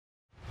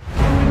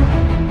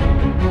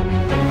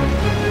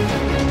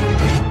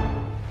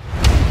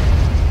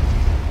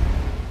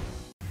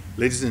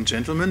Ladies and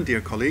gentlemen, dear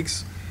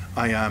colleagues,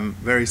 I am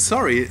very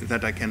sorry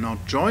that I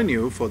cannot join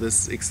you for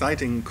this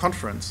exciting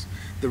conference.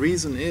 The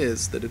reason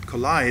is that it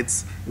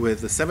collides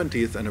with the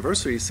 70th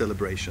anniversary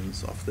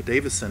celebrations of the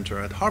Davis Center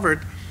at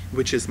Harvard,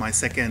 which is my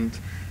second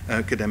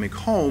academic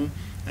home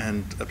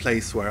and a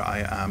place where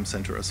I am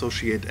Center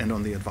Associate and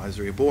on the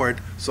advisory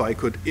board, so I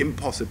could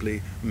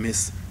impossibly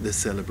miss this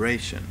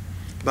celebration.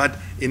 But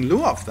in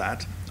lieu of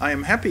that, I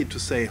am happy to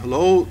say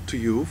hello to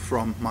you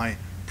from my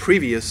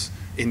previous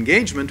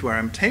engagement where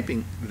I'm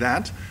taping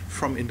that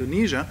from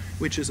Indonesia,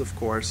 which is of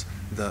course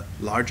the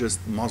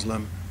largest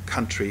Muslim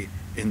country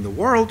in the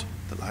world,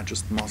 the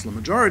largest Muslim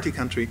majority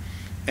country,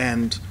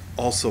 and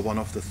also one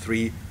of the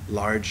 3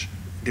 large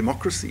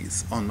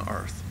democracies on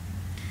earth.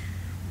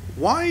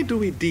 Why do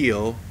we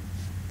deal,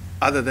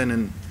 other than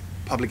in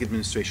public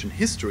administration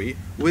history,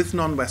 with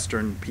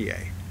non-Western PA?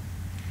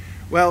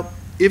 Well,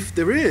 if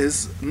there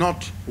is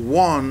not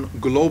one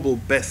global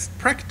best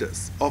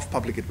practice of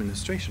public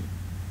administration,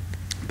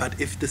 but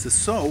if this is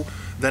so,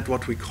 that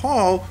what we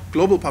call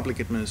global public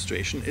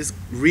administration is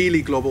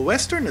really global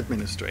Western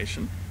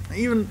administration,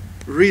 even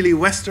really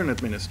Western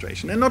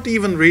administration, and not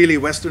even really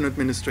Western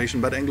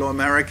administration, but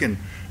Anglo-American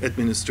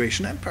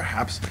administration, and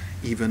perhaps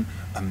even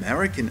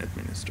American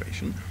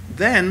administration,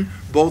 then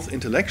both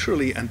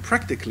intellectually and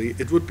practically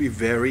it would be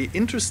very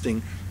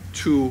interesting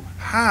to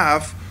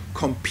have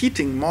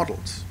competing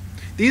models.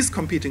 These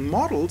competing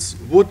models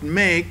would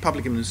make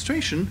public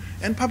administration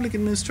and public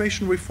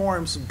administration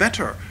reforms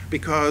better,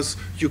 because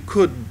you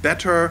could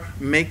better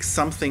make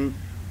something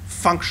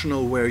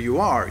functional where you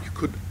are. You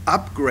could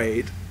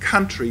upgrade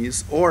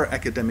countries or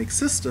academic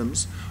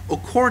systems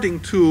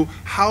according to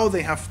how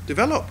they have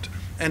developed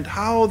and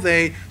how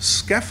they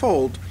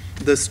scaffold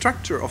the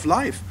structure of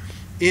life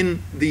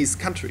in these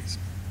countries.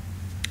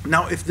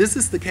 Now, if this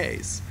is the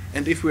case,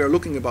 and if we are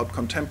looking about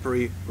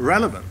contemporary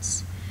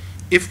relevance,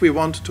 if we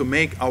want to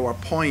make our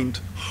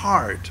point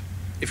hard,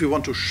 if we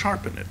want to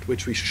sharpen it,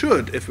 which we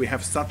should if we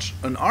have such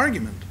an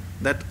argument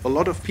that a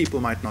lot of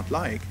people might not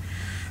like,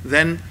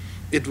 then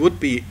it would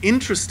be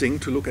interesting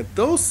to look at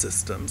those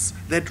systems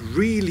that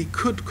really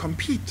could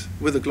compete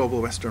with the global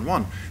Western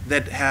one,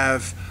 that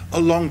have a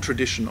long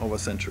tradition over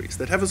centuries,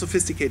 that have a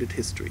sophisticated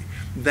history,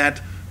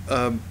 that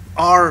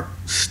are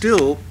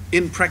still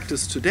in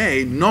practice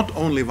today, not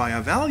only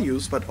via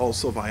values, but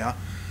also via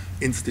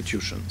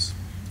institutions.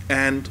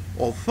 And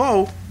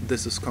although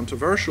this is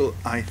controversial,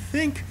 I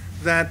think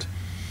that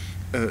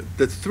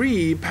the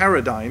 3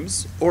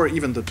 paradigms, or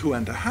even the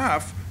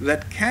 2.5,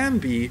 that can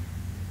be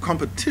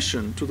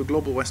competition to the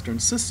global Western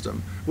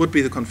system would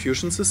be the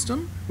Confucian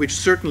system, which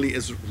certainly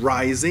is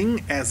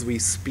rising as we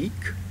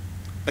speak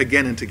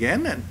again and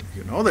again. And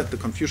you know that the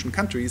Confucian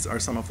countries are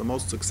some of the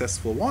most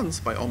successful ones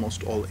by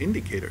almost all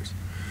indicators.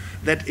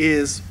 That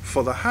is,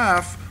 for the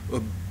half,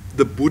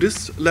 the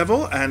Buddhist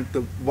level, and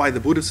why the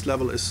Buddhist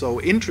level is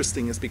so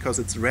interesting is because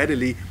it's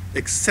readily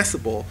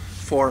accessible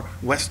for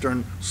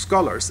Western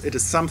scholars. It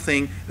is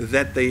something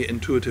that they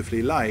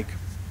intuitively like.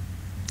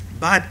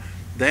 But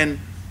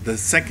then the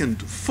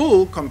second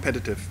full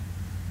competitive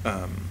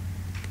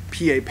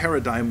PA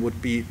paradigm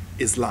would be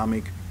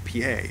Islamic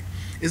PA.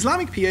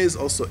 Islamic PA is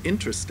also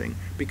interesting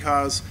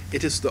because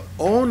it is the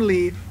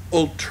only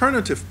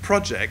alternative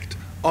project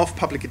of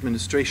public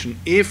administration,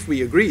 if we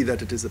agree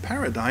that it is a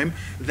paradigm,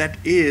 that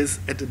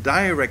is at a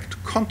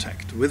direct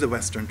contact with the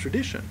Western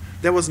tradition.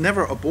 There was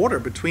never a border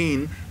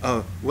between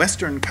a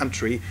Western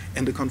country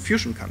and a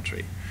Confucian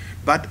country.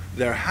 But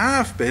there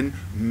have been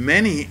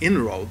many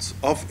inroads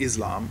of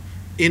Islam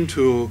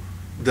into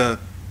the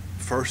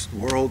first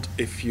world,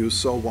 if you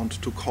so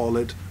want to call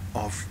it,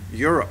 of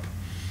Europe.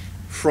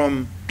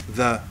 From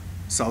the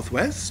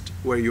southwest,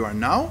 where you are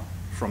now,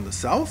 from the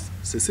south,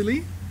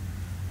 Sicily,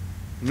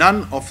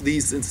 none of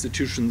these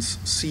institutions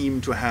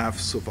seem to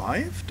have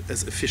survived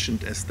as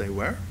efficient as they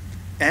were.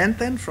 And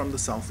then from the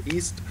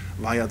southeast,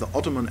 via the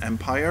Ottoman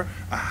Empire,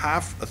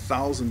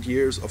 500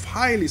 years of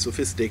highly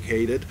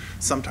sophisticated,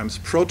 sometimes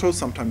proto,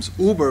 sometimes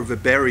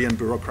uber-Weberian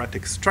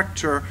bureaucratic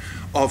structure,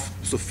 of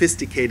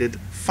sophisticated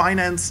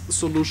finance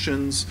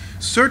solutions,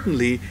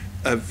 certainly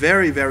a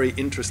very, very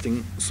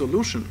interesting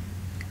solution.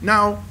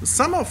 Now,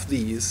 some of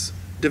these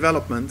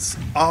developments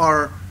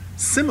are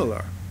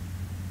similar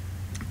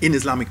in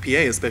Islamic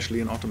PA, especially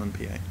in Ottoman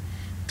PA,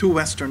 to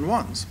Western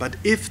ones. But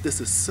if this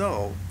is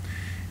so,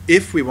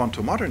 if we want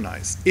to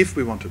modernize, if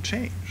we want to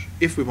change,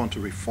 if we want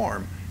to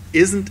reform,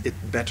 isn't it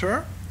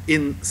better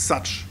in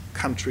such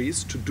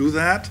countries to do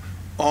that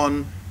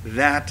on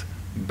that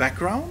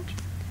background?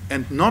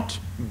 And not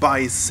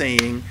by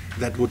saying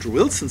that Woodrow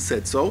Wilson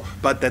said so,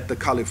 but that the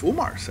Caliph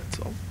Umar said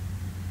so.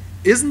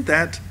 Isn't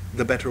that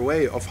the better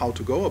way of how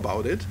to go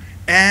about it?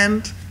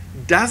 And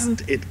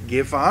doesn't it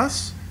give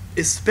us,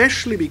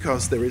 especially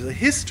because there is a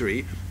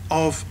history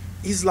of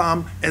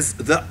Islam as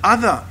the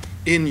other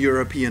in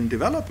European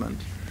development,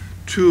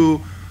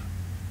 to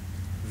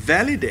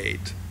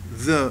validate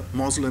the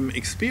Muslim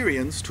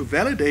experience, to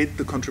validate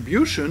the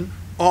contribution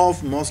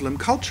of Muslim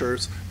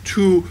cultures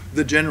to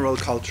the general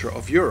culture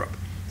of Europe.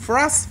 For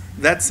us,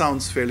 that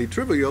sounds fairly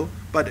trivial,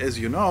 But as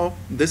you know,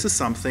 this is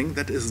something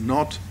that is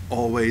not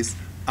always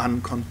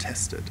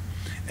uncontested.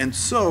 And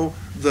so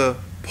the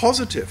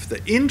positive,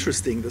 the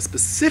interesting, the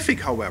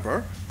specific,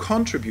 however,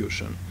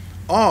 contribution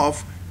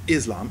of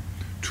Islam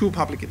to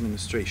public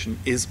administration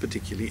is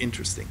particularly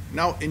interesting.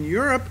 Now, in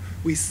Europe,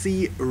 we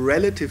see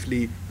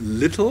relatively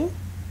little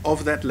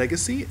of that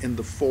legacy in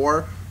the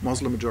 4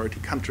 Muslim-majority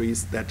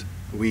countries that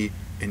we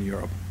in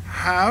Europe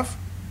have.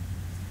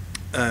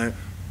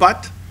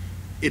 But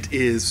it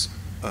is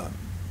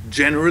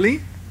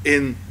generally,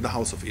 in the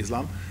House of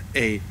Islam,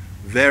 a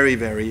very,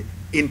 very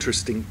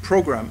interesting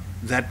program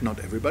that not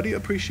everybody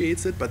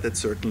appreciates it, but that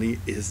certainly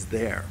is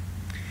there.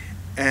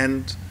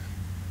 And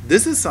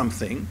this is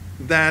something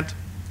that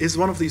is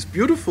one of these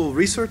beautiful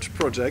research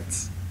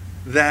projects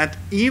that,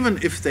 even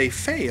if they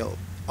fail,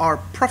 are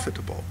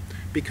profitable,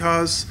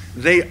 because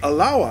they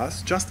allow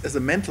us, just as a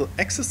mental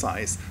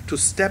exercise, to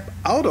step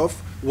out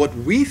of what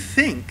we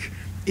think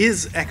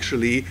is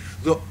actually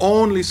the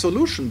only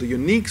solution, the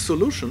unique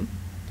solution,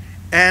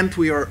 and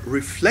we are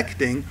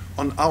reflecting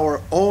on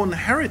our own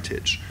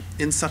heritage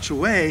in such a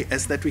way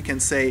as that we can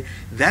say,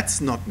 that's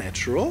not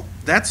natural,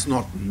 that's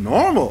not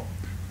normal,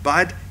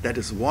 but that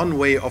is one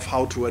way of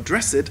how to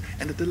address it,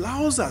 and it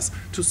allows us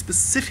to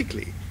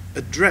specifically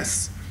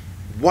address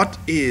what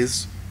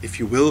is, if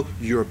you will,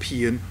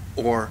 European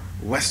or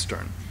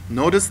Western.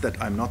 Notice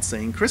that I'm not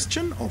saying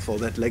Christian, although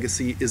that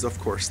legacy is of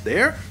course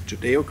there,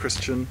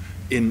 Judeo-Christian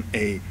in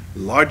a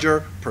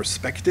larger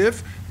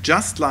perspective,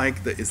 just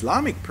like the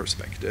Islamic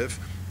perspective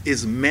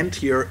is meant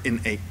here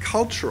in a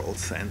cultural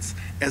sense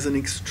as an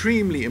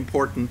extremely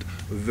important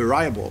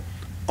variable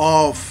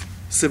of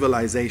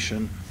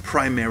civilization,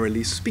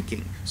 primarily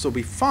speaking. So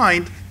we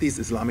find these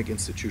Islamic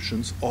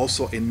institutions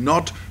also in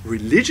not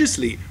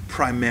religiously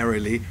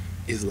primarily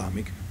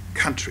Islamic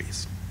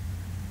countries.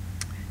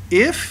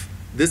 If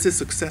this is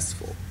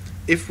successful,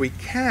 if we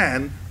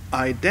can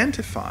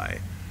identify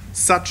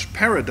such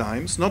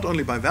paradigms, not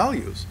only by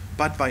values,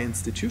 but by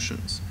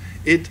institutions,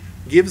 it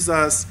gives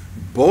us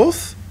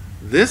both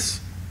this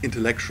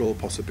intellectual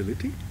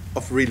possibility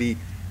of really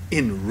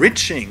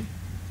enriching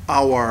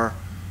our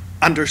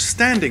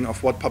understanding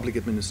of what public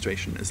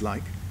administration is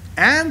like,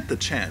 and the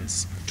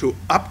chance to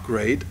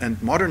upgrade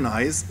and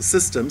modernize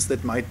systems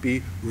that might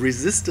be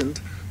resistant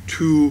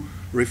to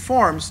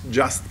reforms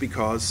just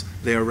because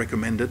they are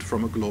recommended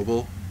from a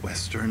global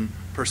Western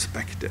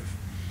perspective.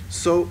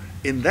 So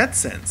in that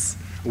sense,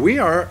 we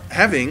are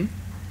having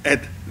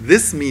at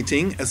this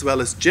meeting, as well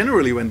as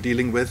generally when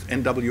dealing with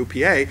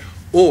NWPA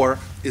or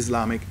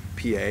Islamic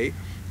PA,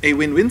 a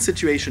win-win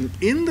situation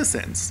in the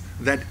sense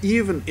that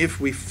even if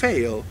we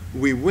fail,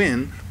 we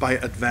win by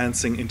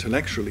advancing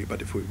intellectually.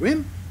 But if we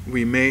win,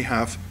 we may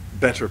have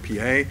better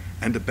PA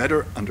and a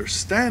better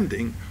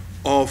understanding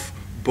of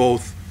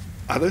both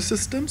other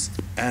systems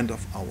and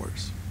of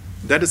ours.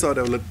 That is what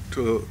I would like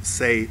to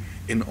say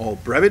in all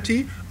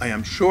brevity. I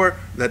am sure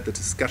that the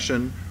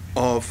discussion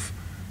of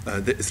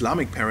the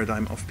Islamic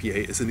paradigm of PA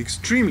is in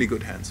extremely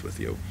good hands with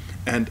you.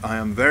 And I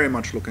am very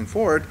much looking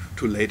forward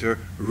to later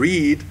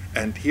read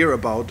and hear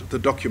about the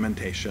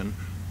documentation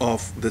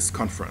of this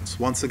conference.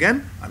 Once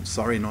again, I'm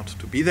sorry not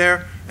to be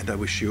there, and I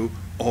wish you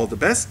all the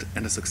best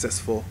and a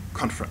successful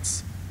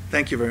conference.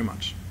 Thank you very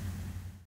much.